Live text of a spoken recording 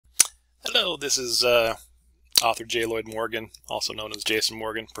Hello, this is author J. Lloyd Morgan, also known as Jason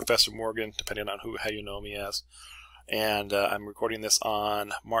Morgan, Professor Morgan, depending on how you know me as. And I'm recording this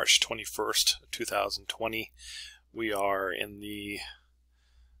on March 21st, 2020. We are in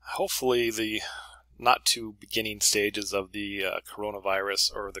hopefully the not too beginning stages of the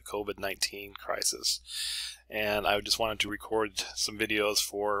coronavirus or the COVID-19 crisis. And I just wanted to record some videos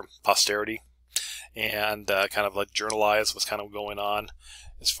for posterity and kind of like journalize what's kind of going on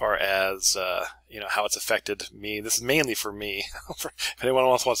as far as how it's affected me. This is mainly for me. If anyone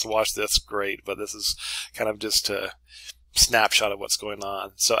else wants to watch this, great, but this is kind of just a snapshot of what's going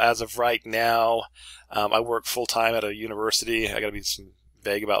on. So as of right now, I work full-time at a university. I gotta be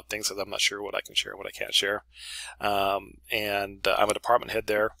vague about things because I'm not sure what I can share and what I can't share. And I'm a department head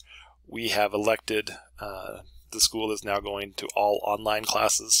there. We have elected the school is now going to all online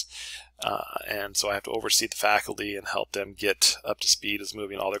classes, and so I have to oversee the faculty and help them get up to speed as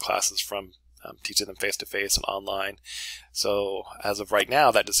moving all their classes from teaching them face-to-face and online. So as of right now,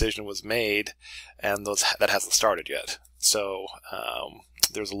 that decision was made, and that hasn't started yet. So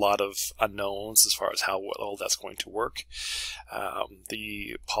there's a lot of unknowns as far as how all that's going to work.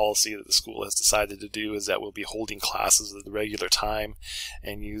 The policy that the school has decided to do is that we'll be holding classes at the regular time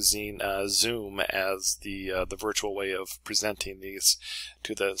and using Zoom as the virtual way of presenting these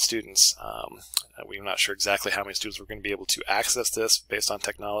to the students. We're not sure exactly how many students we're going to be able to access this based on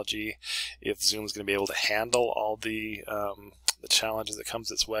technology, if Zoom is going to be able to handle all the challenges that comes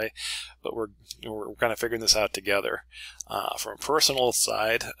its way, but we're kind of figuring this out together. From a personal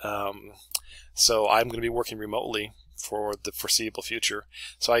side, so I'm going to be working remotely for the foreseeable future.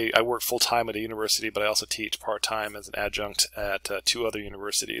 So I work full-time at a university, but I also teach part-time as an adjunct at two other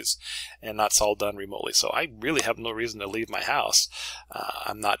universities, and that's all done remotely. So I really have no reason to leave my house.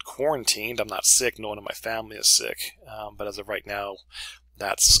 I'm not quarantined, I'm not sick, no one in my family is sick, but as of right now,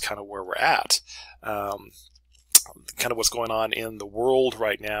 that's kind of where we're at. Kind of what's going on in the world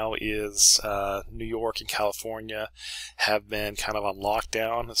right now is New York and California have been kind of on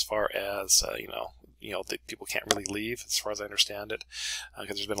lockdown as far as people can't really leave, as far as I understand it,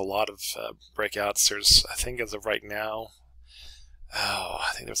 because there's been a lot of breakouts. There's, I think as of right now,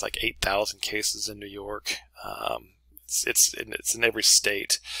 I think there's like 8,000 cases in New York. It's in every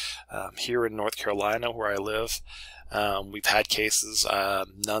state. Here in North Carolina, where I live, we've had cases,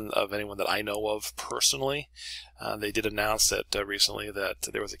 none of anyone that I know of personally. They did announce that recently that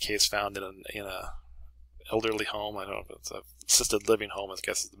there was a case found in a elderly home. I don't know if it's a assisted living home, I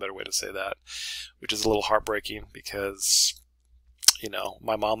guess is the better way to say that, which is a little heartbreaking because,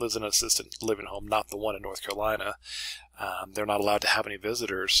 my mom lives in an assisted living home, not the one in North Carolina. They're not allowed to have any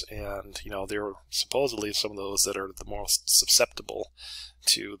visitors, and they're supposedly some of those that are the most susceptible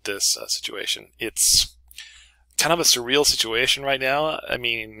to this situation. It's kind of a surreal situation right now. I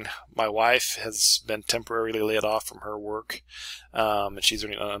mean, my wife has been temporarily laid off from her work, and she's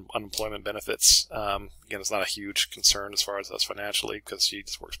earning unemployment benefits. Again, it's not a huge concern as far as us financially because she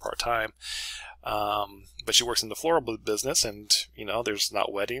just works part-time. But she works in the floral business, and there's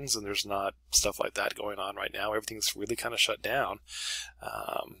not weddings and there's not stuff like that going on right now. Everything's really kind of shut down.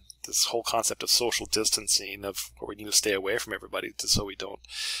 This whole concept of social distancing, of where we need to stay away from everybody so we don't,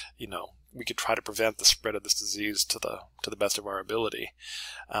 we could try to prevent the spread of this disease to the best of our ability.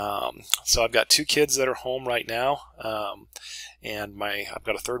 So I've got two kids that are home right now, and I've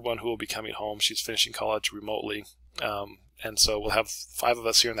got a third one who will be coming home. She's finishing college remotely, and so we'll have 5 of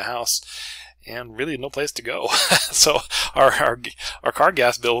us here in the house, and really no place to go. So our car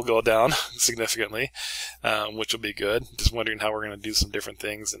gas bill will go down significantly, which will be good. Just wondering how we're going to do some different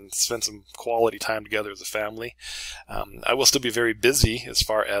things and spend some quality time together as a family. I will still be very busy as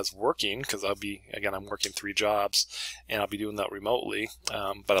far as working because I'm working 3 jobs, and I'll be doing that remotely.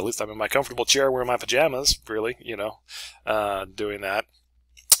 But at least I'm in my comfortable chair wearing my pajamas, really, doing that.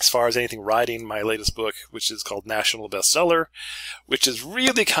 As far as anything writing, my latest book, which is called National Bestseller, which is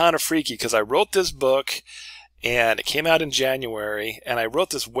really kind of freaky because I wrote this book and it came out in January, and I wrote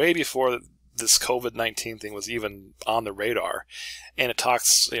this way before this COVID-19 thing was even on the radar. And it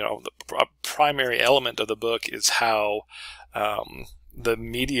talks, the primary element of the book is how the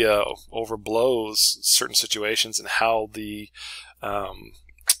media overblows certain situations and how the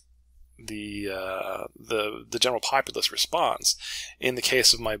general populace responds. In the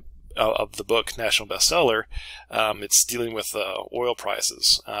case of the book National Bestseller, it's dealing with oil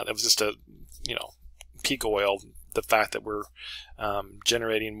prices. It was just a peak oil the fact that we're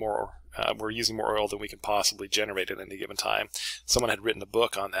generating more. We're using more oil than we can possibly generate at any given time. Someone had written a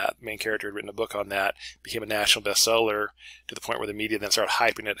book on that. The main character had written a book on that, became a national bestseller to the point where the media then started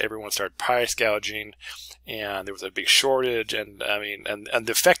hyping it. Everyone started price gouging, and there was a big shortage. And I mean, and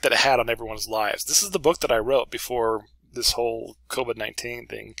the effect that it had on everyone's lives. This is the book that I wrote before this whole COVID-19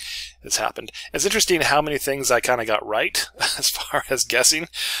 thing has happened. It's interesting how many things I kind of got right as far as guessing.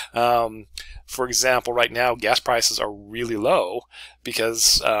 For example, right now gas prices are really low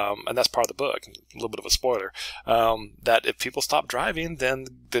because, and that's part of the book, a little bit of a spoiler, that if people stop driving, then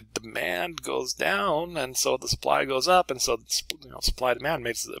the demand goes down, and so the supply goes up, and so supply demand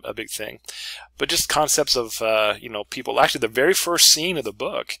makes a big thing. But just concepts of people. Actually, the very first scene of the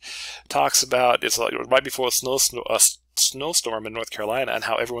book talks about, it's like right before a snowstorm in North Carolina, and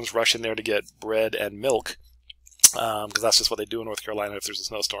how everyone's rushing there to get bread and milk. Because that's just what they do in North Carolina if there's a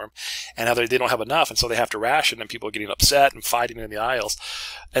snowstorm, and how they don't have enough, and so they have to ration, and people are getting upset and fighting in the aisles.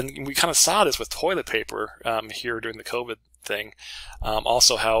 And we kind of saw this with toilet paper here during the COVID thing.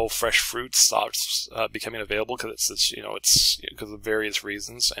 Also, how fresh fruit stops becoming available because it's because of various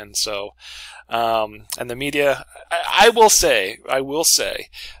reasons. And so, and the media, I will say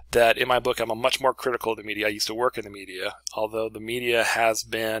that in my book, I'm much more critical of the media. I used to work in the media, although the media has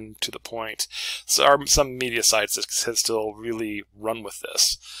been to the point, so some media sites that have still really run with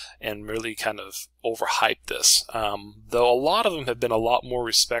this and really kind of overhyped this. Though a lot of them have been a lot more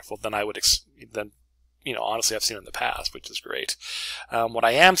respectful than I would honestly I've seen in the past, which is great. What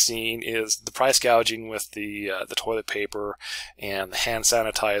I am seeing is the price gouging with the toilet paper and the hand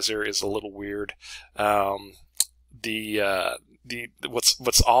sanitizer is a little weird.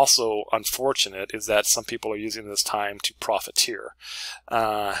 What's also unfortunate is that some people are using this time to profiteer.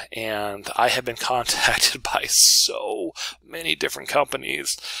 And I have been contacted by so many different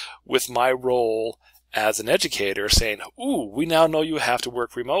companies with my role as an educator saying, ooh, we now know you have to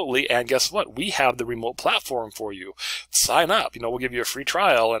work remotely, and guess what? We have the remote platform for you. Sign up. We'll give you a free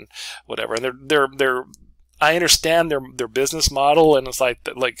trial and whatever. And they're I understand their business model, and it's like,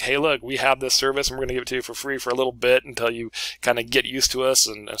 hey, look, we have this service, and we're going to give it to you for free for a little bit until you kind of get used to us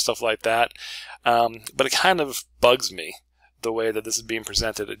and stuff like that. But it kind of bugs me the way that this is being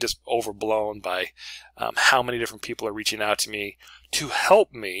presented. It's just overblown by how many different people are reaching out to me to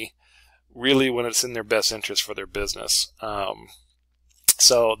help me, really when it's in their best interest for their business.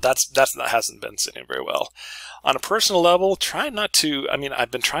 So that hasn't been sitting very well. On a personal level, I've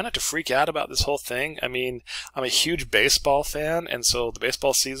been trying not to freak out about this whole thing. I'm a huge baseball fan, and so the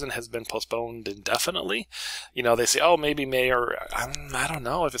baseball season has been postponed indefinitely. They say, oh, maybe May, or I don't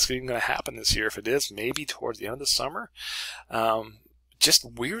know if it's even going to happen this year. If it is, maybe towards the end of the summer. Just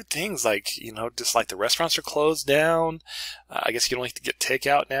weird things like, just like the restaurants are closed down. I guess you don't like to get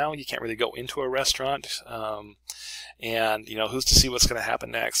takeout now. You can't really go into a restaurant. And, who's to see what's going to happen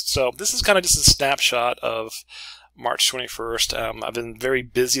next. So this is kind of just a snapshot of March 21st. I've been very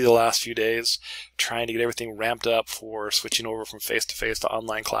busy the last few days trying to get everything ramped up for switching over from face-to-face to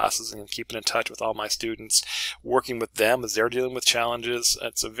online classes and keeping in touch with all my students, working with them as they're dealing with challenges.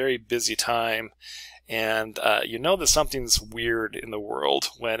 It's a very busy time. And that something's weird in the world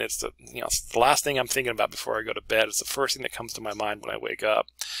when it's the last thing I'm thinking about before I go to bed. It's the first thing that comes to my mind when I wake up,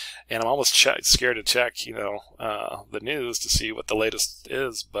 and I'm almost scared to check the news to see what the latest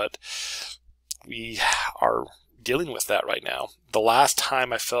is. But we are dealing with that right now. The last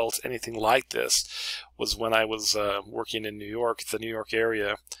time I felt anything like this was when I was working in New York, the New York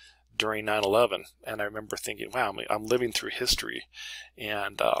area, during 9/11, and I remember thinking, wow, I'm living through history.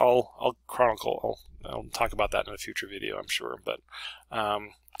 And I'll talk about that in a future video, I'm sure. But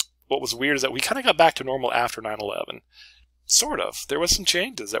what was weird is that we kind of got back to normal after 9/11. Sort of. There was some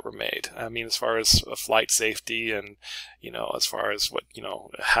changes that were made. As far as flight safety and, as far as what,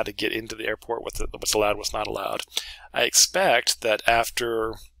 how to get into the airport, what's allowed, what's not allowed. I expect that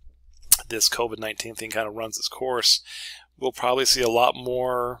after this COVID-19 thing kind of runs its course, we'll probably see a lot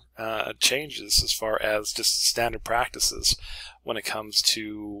more changes as far as just standard practices when it comes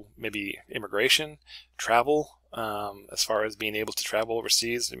to maybe immigration, travel, as far as being able to travel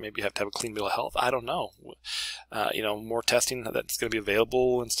overseas, and maybe you have to have a clean bill of health. I don't know. More testing that's going to be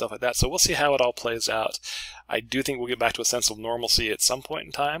available and stuff like that. So we'll see how it all plays out. I do think we'll get back to a sense of normalcy at some point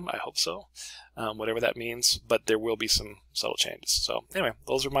in time. I hope so. Whatever that means, but there will be some subtle changes. So anyway,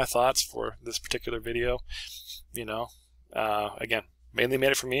 those are my thoughts for this particular video. Again, mainly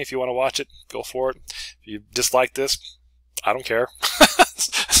made it for me. If you want to watch it, go for it. If you dislike this, I don't care.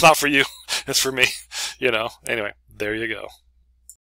 It's not for you. It's for me. Anyway, there you go.